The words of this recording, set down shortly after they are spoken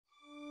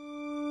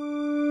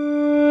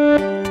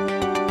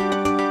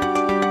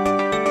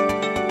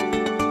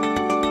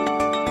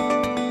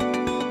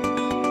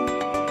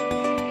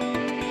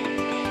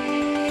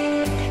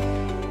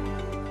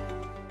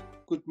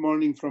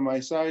think from my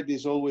side,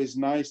 it's always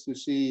nice to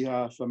see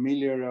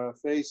familiar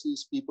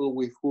faces, people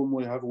with whom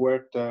we have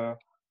worked a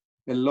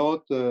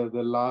lot the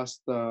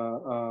last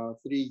 3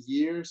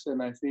 years.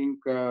 And I think,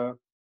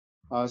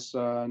 as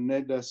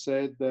Neda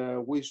said,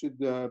 we should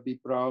be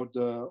proud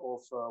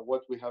of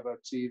what we have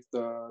achieved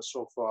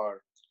so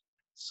far.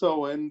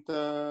 So, and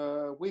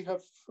we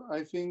have,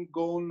 I think,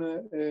 gone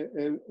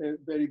a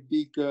very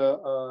big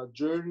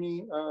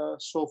journey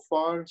so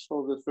far.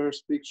 So the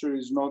first picture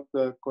is not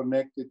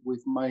connected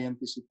with my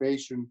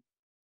anticipation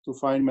to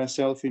find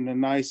myself in a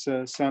nice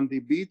sandy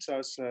beach,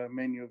 as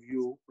many of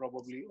you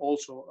probably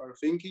also are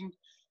thinking.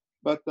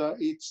 But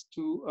it's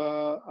to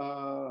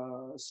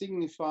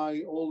signify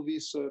all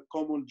this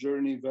common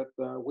journey that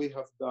we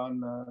have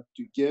done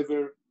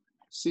together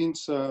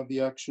since the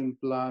action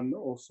plan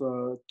of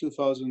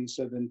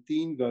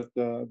 2017 that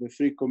the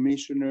three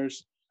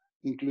commissioners,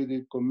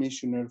 including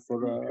Commissioner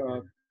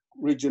for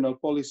Regional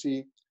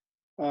Policy,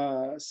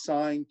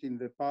 signed in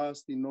the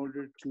past in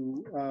order to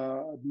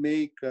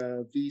make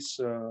this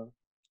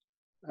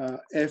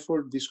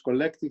effort, this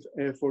collective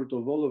effort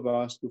of all of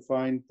us to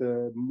find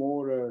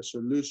more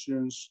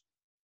solutions,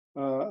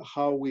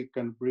 how we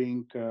can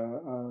bring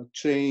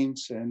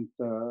change and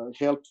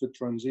help the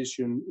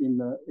transition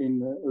in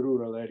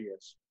rural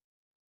areas.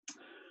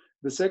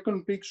 The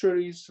second picture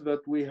is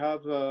that we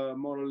have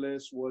more or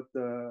less what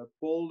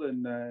Paul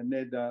and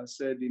Neda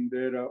said in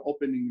their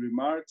opening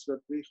remarks,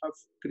 that we have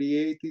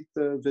created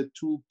the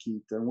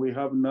toolkit, and we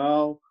have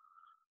now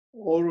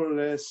more or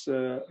less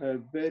a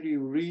very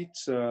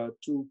rich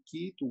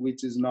toolkit,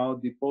 which is now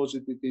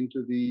deposited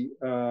into the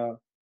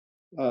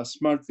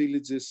Smart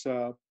Villages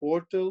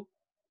portal.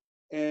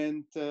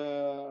 And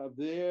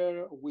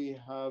there we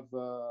have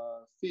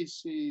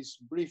theses,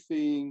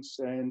 briefings,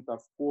 and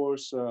of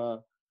course,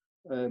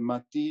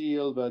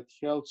 material that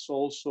helps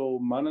also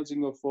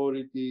managing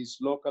authorities,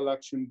 local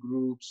action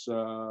groups,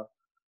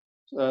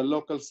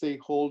 local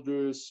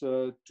stakeholders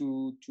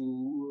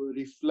to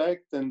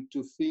reflect and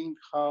to think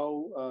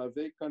how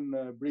they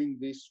can bring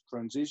this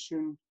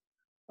transition,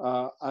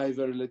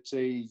 either, let's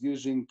say,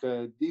 using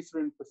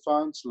different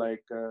funds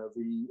like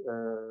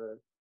the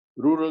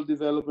Rural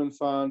Development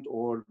Fund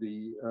or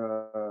the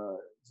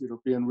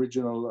European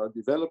Regional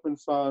Development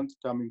Fund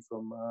coming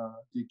from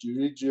DG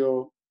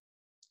REGIO,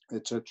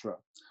 etc.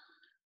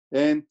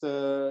 And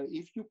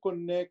if you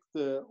connect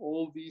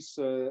all these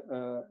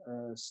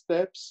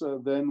steps,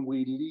 then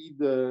we lead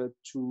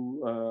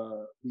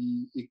to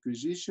the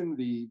acquisition.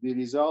 The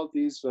result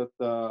is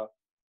that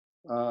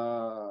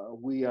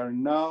we are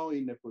now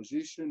in a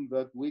position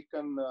that we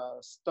can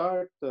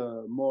start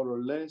more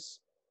or less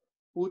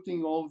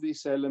putting all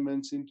these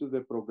elements into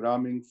the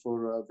programming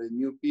for the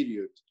new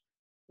period.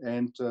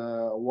 And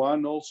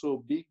one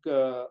also big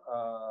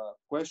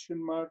question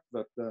mark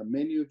that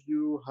many of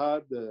you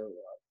had,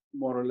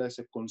 more or less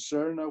a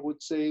concern, I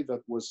would say,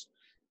 that was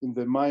in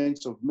the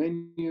minds of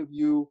many of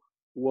you,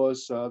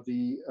 was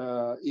the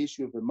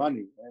issue of the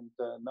money. And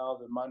now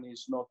the money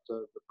is not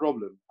the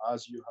problem.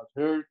 As you have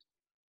heard,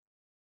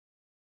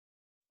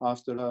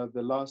 after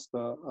the last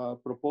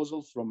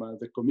proposal from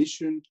the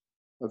Commission,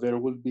 there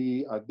will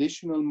be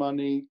additional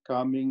money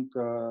coming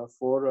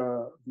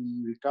for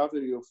the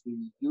recovery of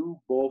the EU,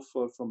 both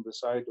from the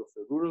side of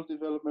the Rural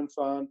Development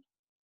Fund,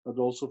 but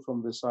also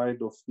from the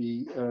side of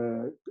the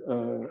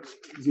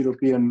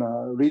European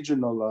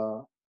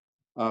regional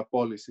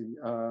policy.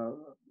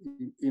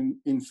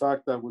 In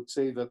fact, I would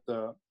say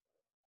that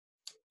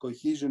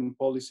cohesion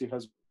policy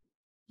has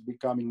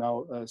become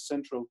now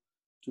central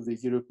to the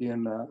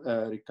European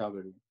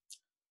recovery.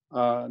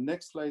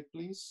 Next slide,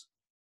 please.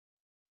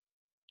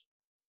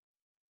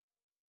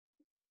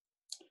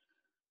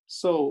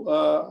 So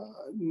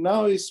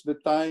now is the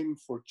time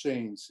for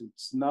change.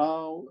 It's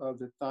now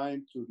the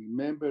time to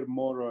remember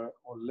more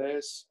or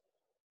less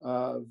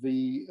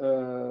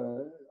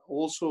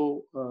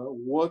also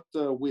what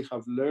we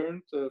have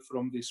learned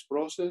from this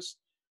process,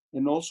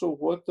 and also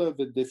what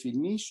the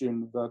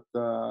definition that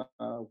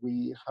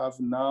we have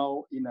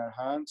now in our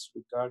hands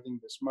regarding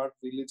the smart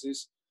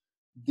villages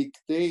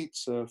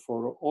dictates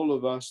for all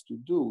of us to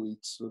do.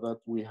 It's that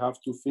we have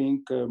to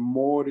think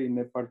more in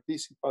a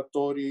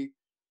participatory,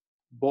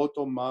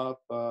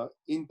 bottom-up,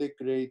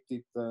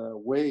 integrated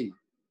way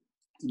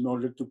in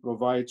order to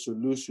provide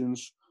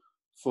solutions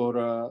for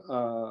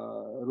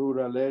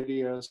rural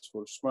areas,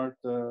 for smart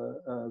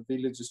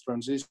villages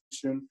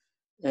transition.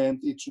 And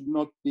it should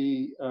not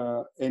be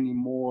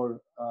anymore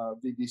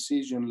the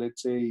decision,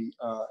 let's say,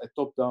 a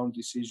top-down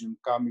decision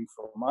coming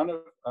from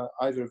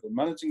either the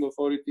managing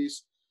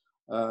authorities,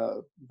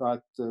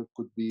 that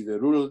could be the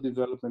Rural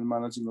Development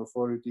Managing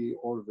Authority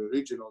or the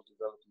Regional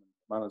Development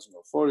Managing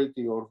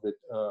Authority or the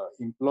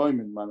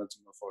Employment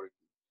Managing Authority.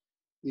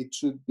 It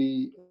should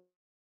be,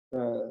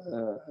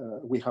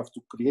 we have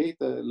to create,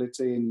 let's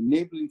say, an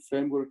enabling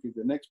framework in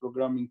the next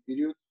programming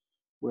period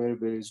where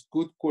there is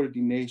good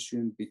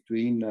coordination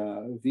between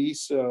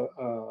these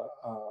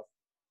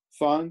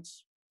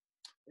funds,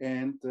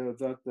 and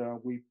that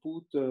we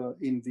put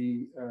in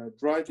the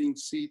driving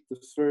seat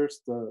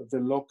first the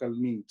local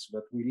needs,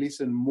 that we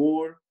listen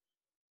more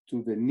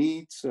to the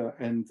needs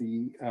and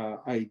the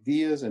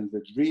ideas and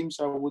the dreams,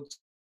 I would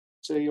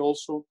say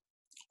also,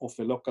 of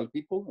the local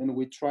people. And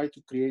we try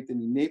to create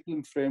an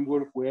enabling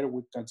framework where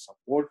we can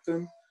support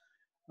them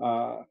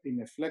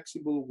in a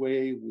flexible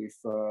way with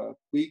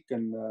quick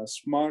and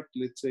smart,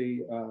 let's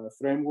say,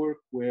 framework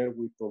where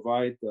we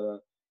provide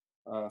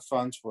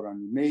funds for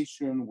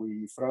animation.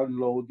 We front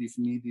load if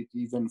needed,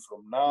 even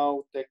from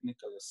now,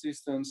 technical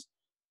assistance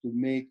to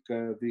make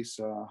this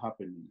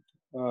happening.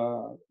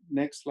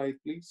 Next slide,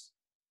 please.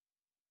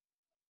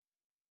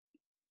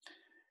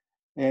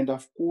 And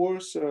of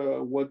course,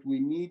 what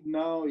we need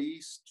now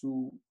is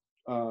to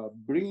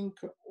bring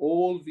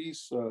all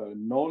this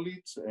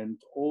knowledge and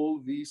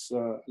all this,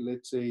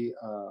 let's say,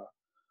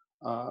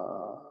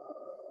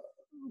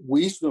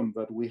 wisdom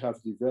that we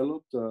have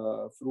developed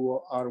through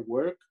our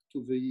work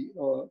to the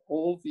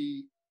all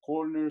the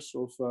corners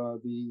of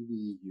the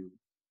EU.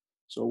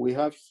 So we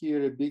have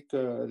here a big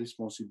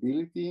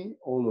responsibility,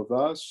 all of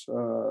us,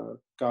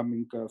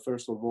 coming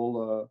first of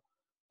all,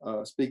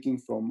 speaking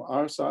from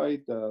our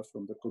side,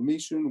 from the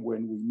Commission,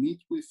 when we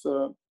meet with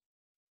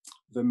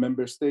the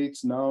member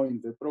states now in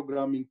the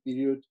programming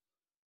period,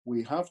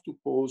 we have to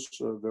pose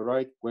the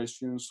right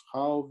questions,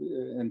 how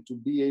and to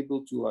be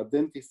able to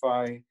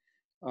identify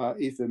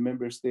if the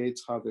member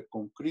states have a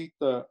concrete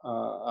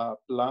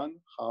plan,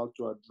 how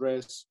to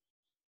address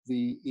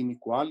the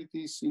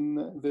inequalities in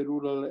the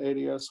rural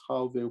areas,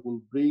 how they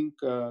will bring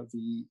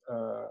the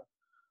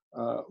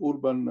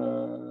urban,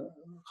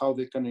 how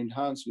they can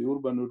enhance the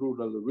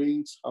urban-rural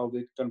links, how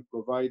they can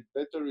provide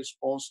better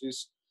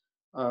responses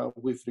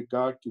with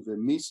regard to the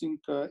missing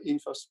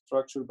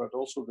infrastructure, but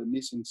also the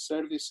missing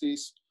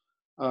services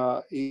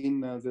in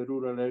the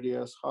rural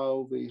areas,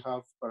 how they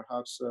have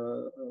perhaps,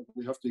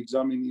 we have to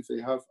examine if they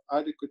have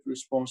adequate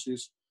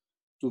responses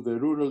to the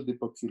rural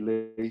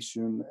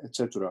depopulation,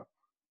 etc.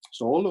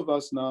 So all of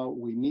us now,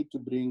 we need to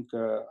bring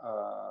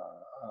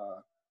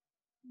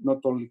not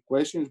only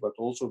questions, but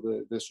also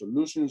the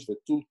solutions, the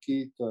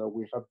toolkit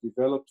we have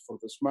developed for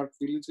the smart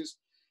villages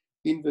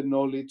in the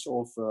knowledge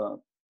of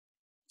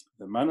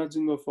the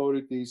managing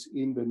authorities,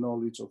 in the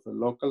knowledge of the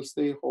local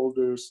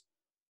stakeholders,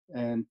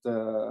 and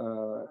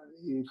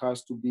it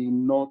has to be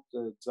not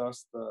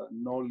just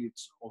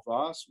knowledge of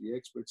us, the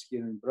experts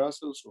here in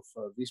Brussels,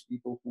 of these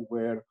people who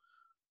were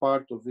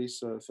part of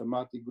this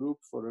thematic group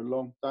for a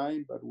long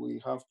time, but we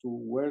have to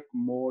work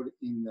more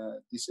in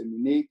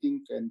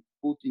disseminating and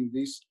putting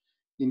this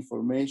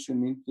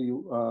information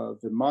into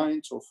the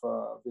minds of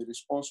the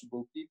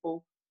responsible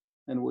people.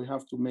 And we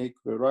have to make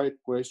the right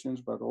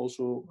questions, but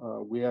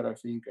also we are, I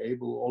think,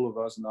 able, all of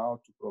us now,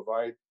 to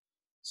provide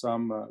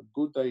some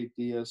good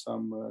ideas,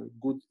 some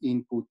good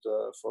input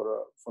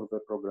for the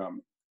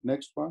programming.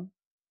 Next one.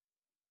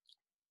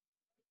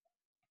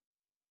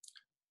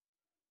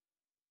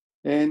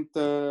 And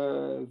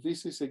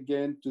this is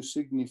again to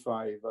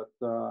signify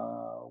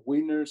that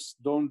winners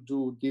don't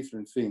do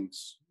different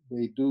things.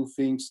 They do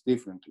things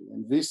differently.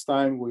 And this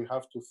time we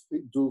have to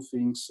do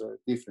things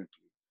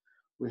differently.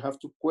 We have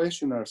to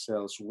question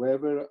ourselves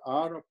whether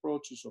our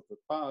approaches of the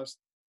past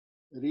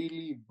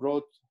really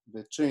brought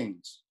the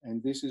change.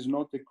 And this is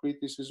not a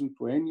criticism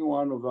to any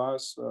one of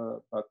us,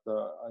 but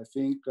I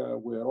think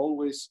we're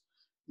always,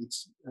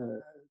 it's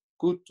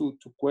good to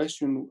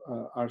question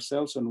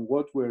ourselves and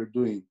what we're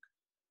doing.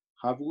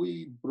 Have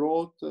we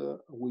brought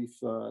with,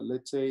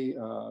 let's say,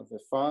 the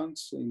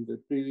funds in the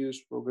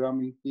previous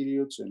programming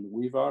periods and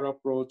with our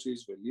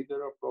approaches, the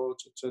leader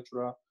approach,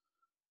 etc.,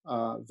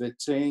 the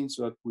change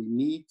that we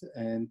need,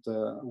 and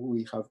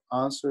we have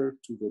answered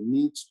to the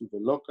needs, to the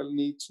local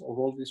needs of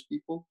all these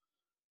people?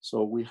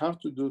 So we have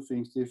to do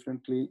things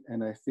differently,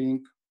 and I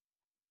think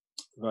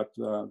that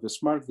the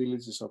Smart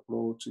Villages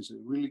approach is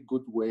a really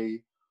good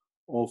way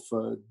of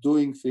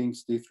doing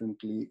things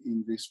differently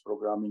in this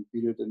programming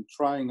period and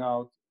trying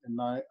out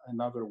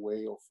another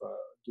way of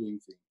doing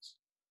things.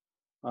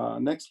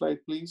 Next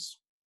slide, please.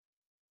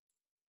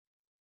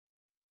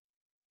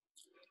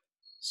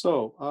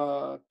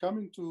 So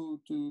coming to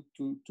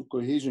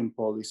cohesion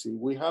policy,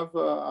 we have,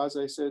 as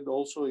I said,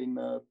 also in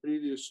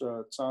previous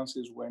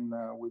chances when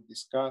we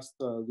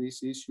discussed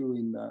this issue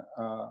in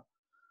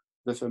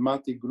the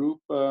thematic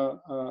group,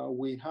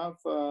 we have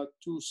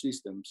two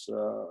systems.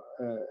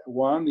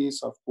 One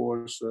is, of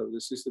course, the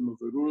system of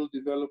the rural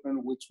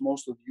development, which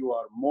most of you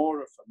are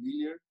more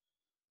familiar.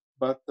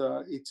 But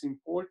it's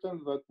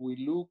important that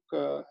we look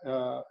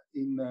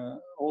in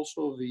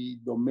also the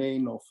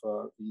domain of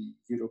the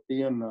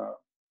European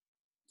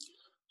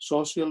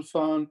Social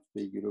Fund,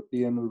 the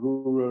European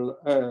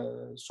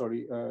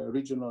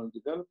Regional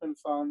Development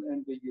Fund,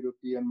 and the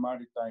European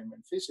Maritime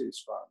and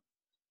Fisheries Fund,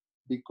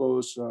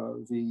 because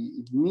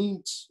the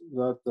needs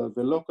that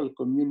the local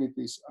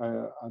communities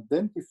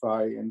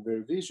identify and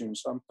their vision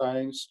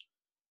sometimes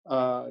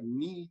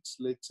needs,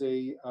 let's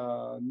say,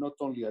 not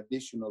only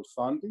additional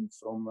funding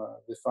from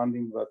the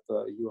funding that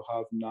you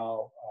have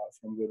now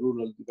from the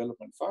Rural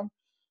Development Fund,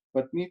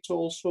 but needs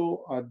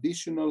also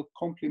additional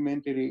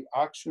complementary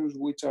actions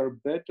which are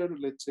better,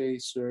 let's say,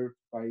 served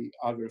by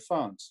other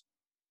funds.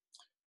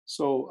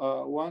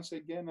 So once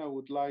again, I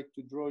would like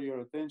to draw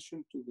your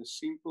attention to the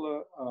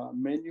simpler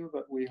menu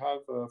that we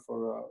have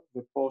for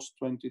the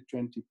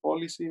post-2020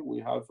 policy.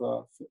 We have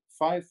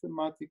 5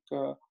 thematic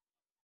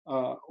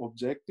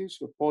objectives,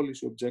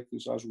 policy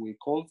objectives as we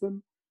call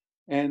them.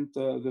 And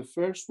the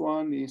first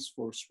one is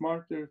for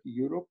Smarter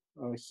Europe.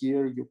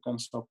 Here you can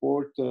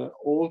support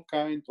all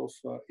kinds of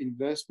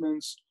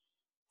investments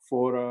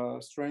for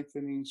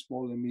strengthening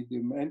small and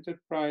medium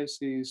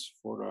enterprises,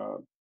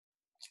 for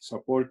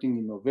supporting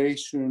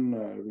innovation,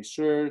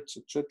 research,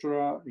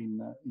 etc. in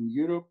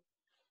Europe.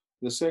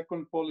 The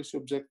second policy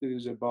objective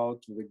is about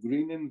the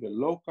green and the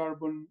low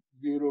carbon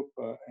Europe.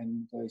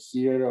 And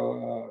here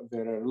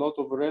there are a lot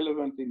of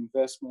relevant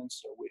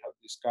investments we have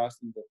discussed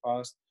in the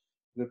past.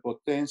 The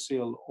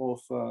potential of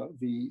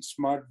the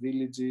smart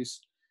villages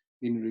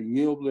in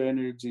renewable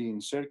energy, in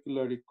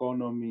circular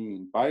economy,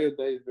 in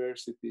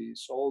biodiversity.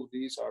 So all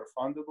these are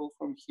fundable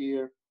from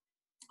here.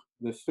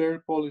 The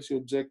third policy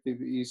objective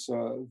is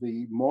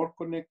the more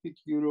connected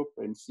Europe.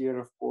 And here,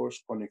 of course,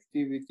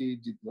 connectivity,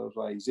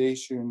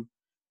 digitalization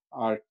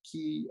are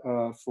key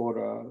for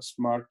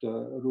smart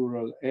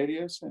rural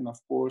areas. And of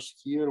course,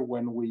 here,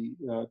 when we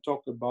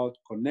talk about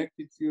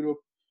connected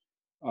Europe,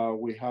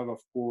 we have,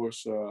 of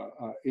course,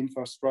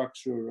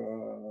 infrastructure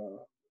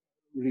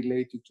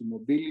related to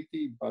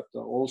mobility, but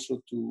also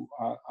to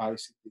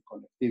ICT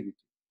connectivity.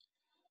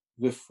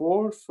 The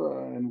fourth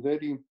and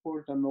very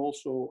important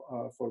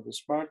also for the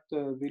smart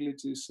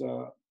villages,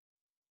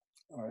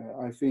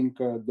 I think,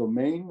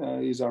 domain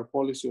is our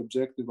policy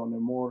objective on a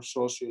more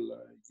social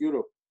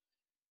Europe.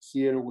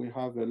 Here we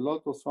have a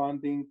lot of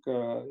funding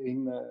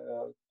in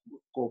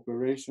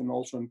cooperation,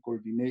 also in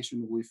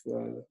coordination with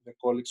the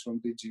colleagues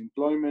from DG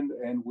Employment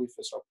and with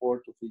the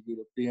support of the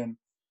European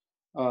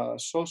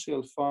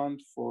Social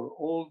Fund for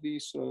all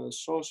these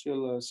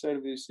social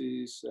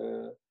services,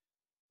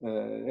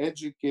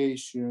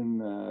 education,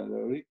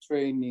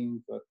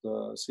 retraining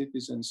that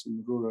citizens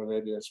in rural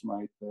areas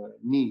might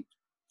need.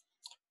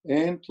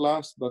 And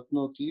last but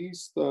not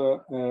least,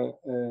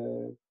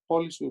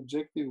 policy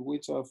objective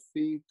which I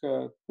think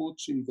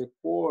puts in the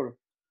core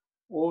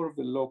all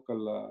the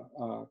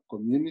local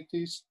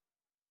communities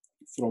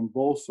from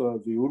both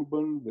the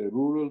urban, the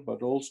rural,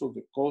 but also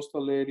the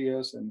coastal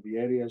areas and the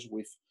areas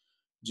with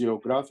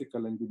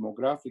geographical and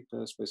demographic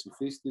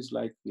specificities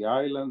like the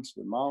islands,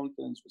 the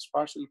mountains, the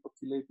sparsely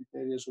populated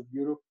areas of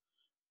Europe,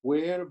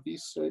 where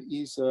this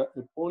is a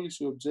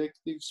policy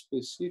objective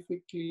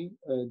specifically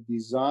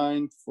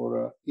designed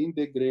for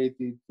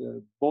integrated,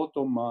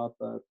 bottom-up,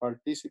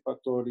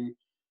 participatory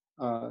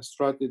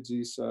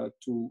strategies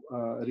to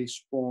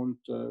respond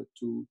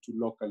to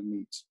local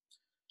needs.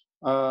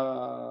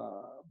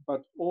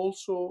 But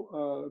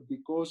also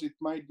because it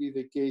might be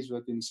the case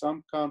that in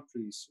some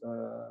countries,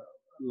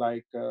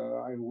 like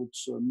I would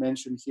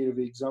mention here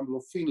the example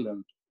of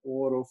Finland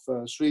or of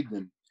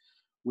Sweden,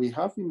 we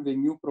have in the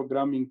new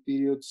programming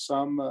period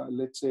some,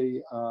 let's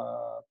say,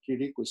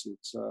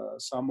 prerequisites,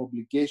 some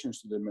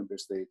obligations to the member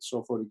states.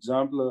 So, for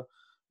example,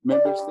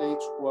 member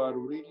states who are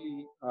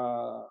really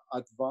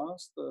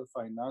advanced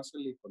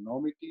financially,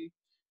 economically,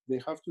 they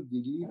have to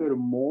deliver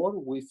more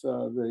with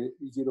the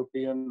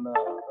European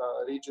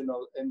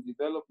Regional and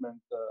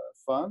Development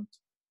Fund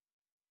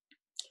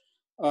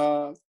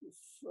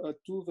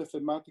to the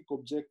thematic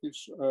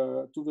objectives,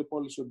 to the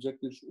policy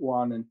objectives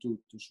 1 and 2,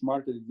 to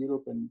smarter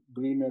Europe and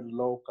greener,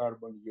 low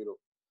carbon Europe.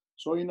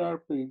 So in our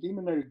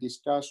preliminary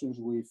discussions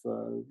with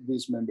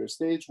these member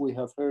states, we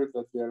have heard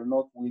that they are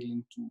not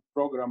willing to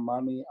program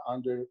money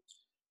under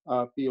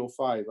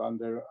PO5,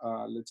 under,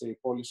 let's say,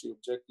 policy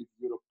objective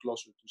Europe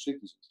closer to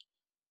citizens.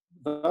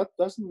 That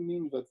doesn't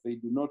mean that they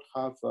do not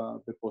have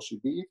the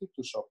possibility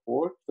to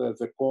support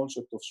the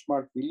concept of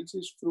smart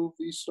villages through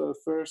these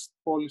first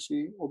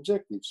policy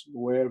objectives,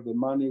 where the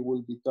money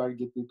will be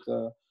targeted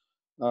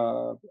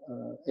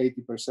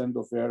 80%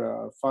 of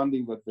their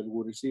funding that they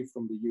will receive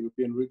from the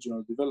European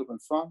Regional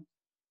Development Fund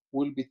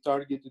will be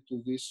targeted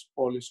to these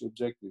policy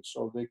objectives.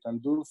 So they can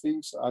do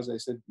things, as I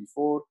said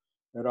before,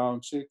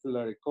 around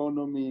circular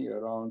economy,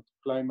 around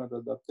climate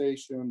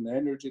adaptation,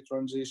 energy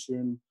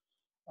transition,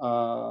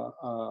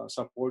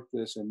 support to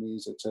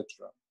SMEs, etc.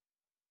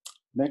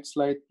 Next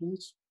slide,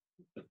 please.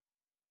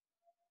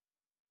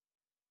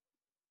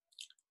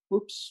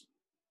 Oops.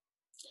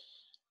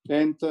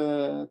 And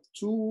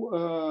two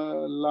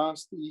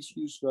last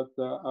issues that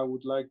I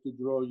would like to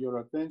draw your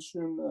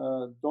attention.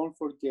 Don't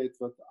forget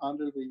that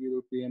under the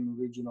European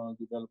Regional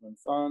Development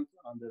Fund,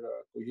 under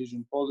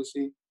Cohesion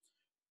Policy,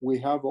 we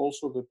have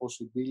also the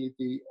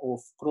possibility of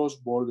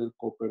cross-border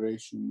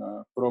cooperation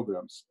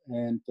programs.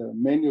 And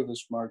many of the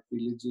smart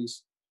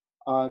villages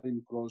are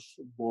in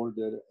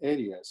cross-border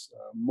areas.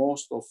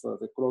 Most of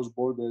the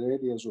cross-border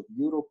areas of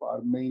Europe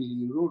are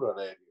mainly rural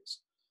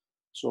areas.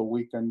 So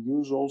we can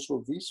use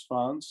also these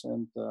funds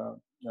and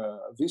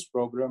these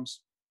programs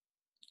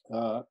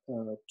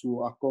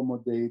to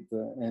accommodate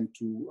and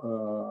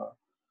to,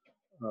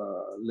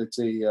 let's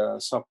say,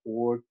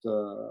 support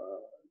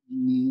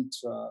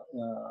needs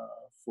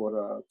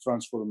for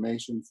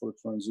transformation, for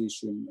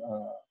transition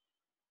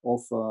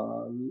of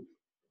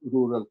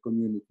rural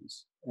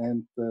communities.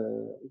 And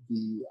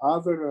the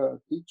other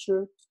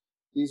picture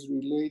is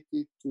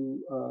related to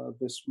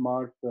the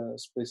smart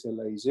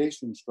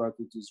specialization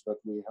strategies that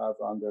we have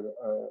under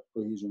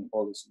cohesion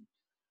policy.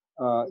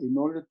 In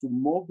order to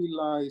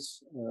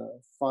mobilize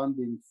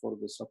funding for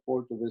the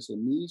support of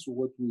SMEs,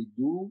 what we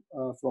do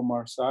from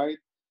our side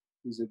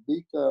is a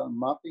big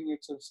mapping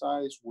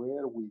exercise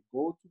where we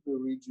go to the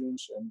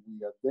regions and we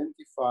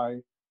identify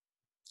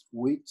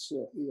which,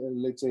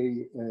 let's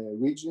say,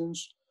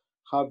 regions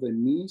have a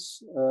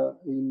niche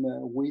in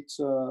which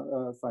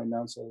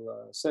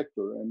financial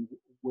sector, and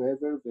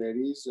whether there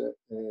is a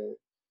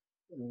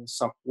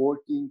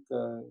supporting,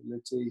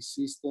 let's say,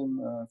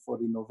 system for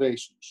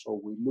innovation. So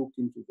we look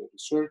into the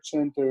research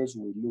centers,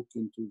 we look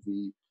into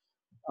the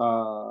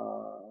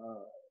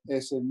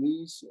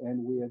SMEs,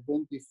 and we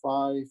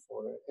identify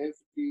for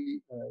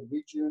every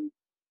region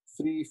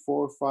 3,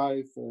 4,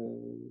 5,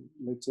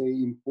 let's say,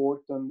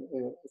 important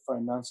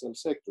financial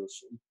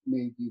sectors. It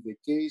may be the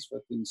case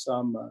that in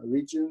some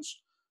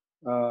regions,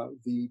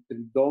 the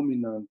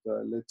predominant,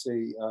 let's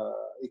say,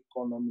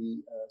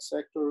 economy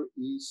sector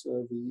is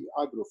the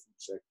agro-food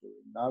sector.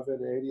 In other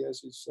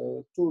areas, it's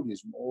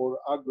tourism or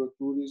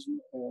agro-tourism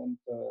and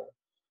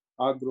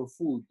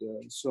agro-food.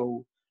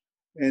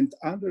 And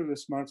under the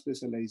smart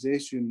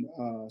specialization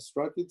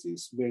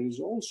strategies, there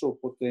is also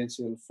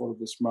potential for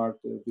the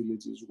smart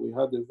villages. We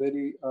had a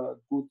very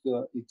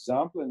good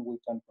example, and we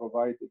can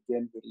provide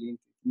again the link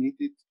if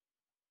needed,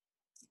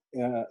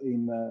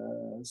 in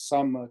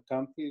some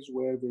countries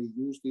where they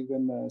used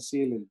even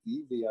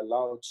CLLD, they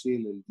allowed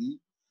CLLD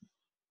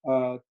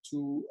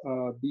to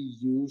be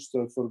used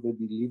for the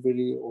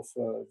delivery of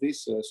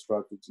these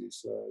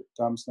strategies. It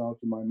comes now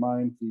to my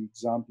mind the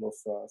example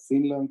of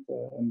Finland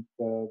and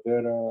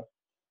their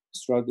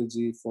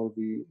strategy for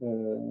the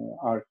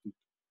Arctic.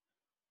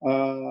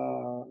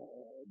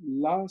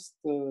 Last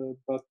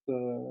but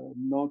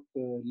not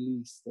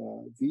least,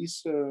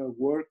 this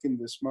work in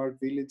the smart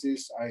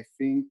villages, I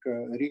think,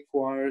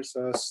 requires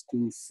us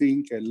to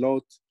think a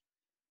lot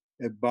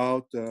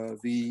about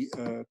the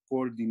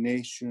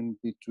coordination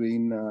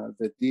between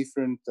the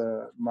different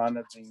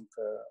managing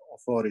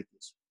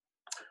authorities.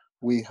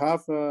 We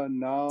have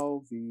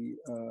now the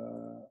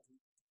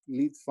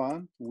lead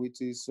fund,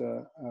 which is,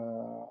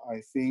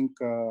 I think,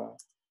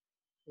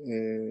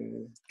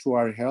 to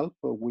our help.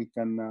 We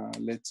can,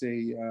 let's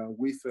say,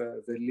 with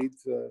the lead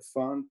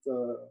fund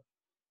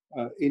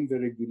in the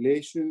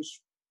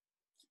regulations,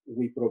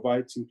 we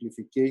provide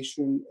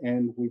simplification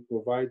and we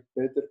provide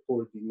better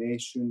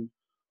coordination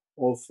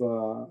of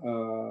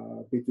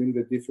between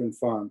the different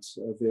funds.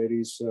 There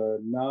is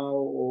now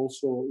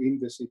also in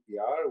the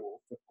CPR,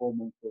 of the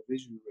Common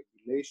Provision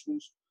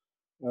Regulations,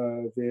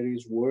 there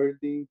is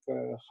wording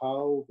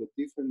how the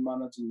different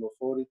managing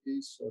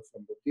authorities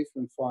from the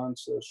different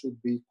funds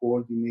should be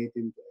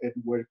coordinating and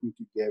working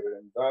together.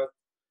 And that,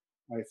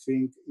 I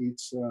think,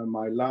 it's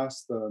my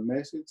last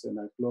message, and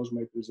I close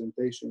my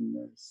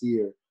presentation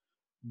here.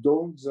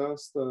 Don't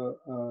just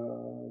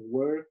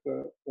work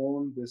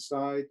on the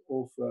side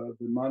of the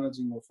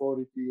managing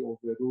authority of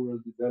the Rural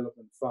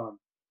Development Fund.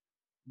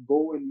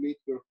 Go and meet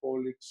your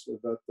colleagues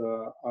that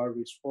are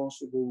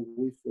responsible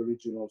with the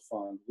regional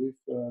fund, with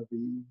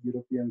the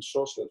European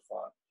Social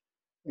Fund,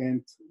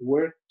 and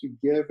work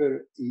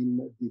together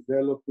in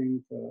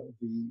developing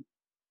the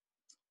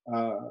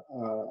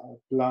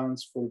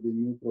plans for the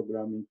new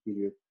programming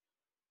period,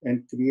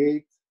 and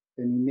create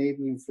an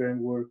enabling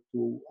framework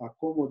to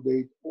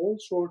accommodate all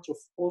sorts of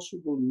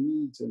possible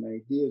needs and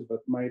ideas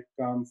that might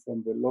come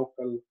from the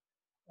local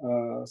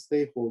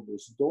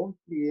stakeholders. Don't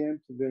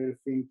preempt their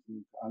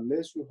thinking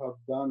unless you have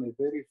done a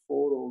very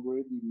thorough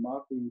already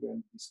mapping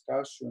and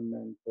discussion,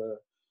 and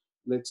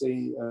let's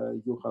say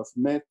you have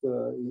met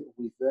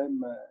with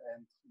them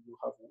and you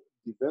have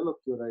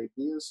developed your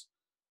ideas.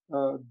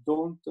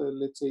 Don't,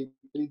 let's say,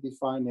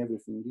 predefine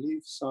everything.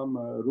 Leave some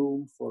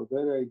room for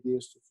their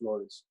ideas to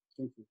flourish.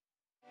 Thank you.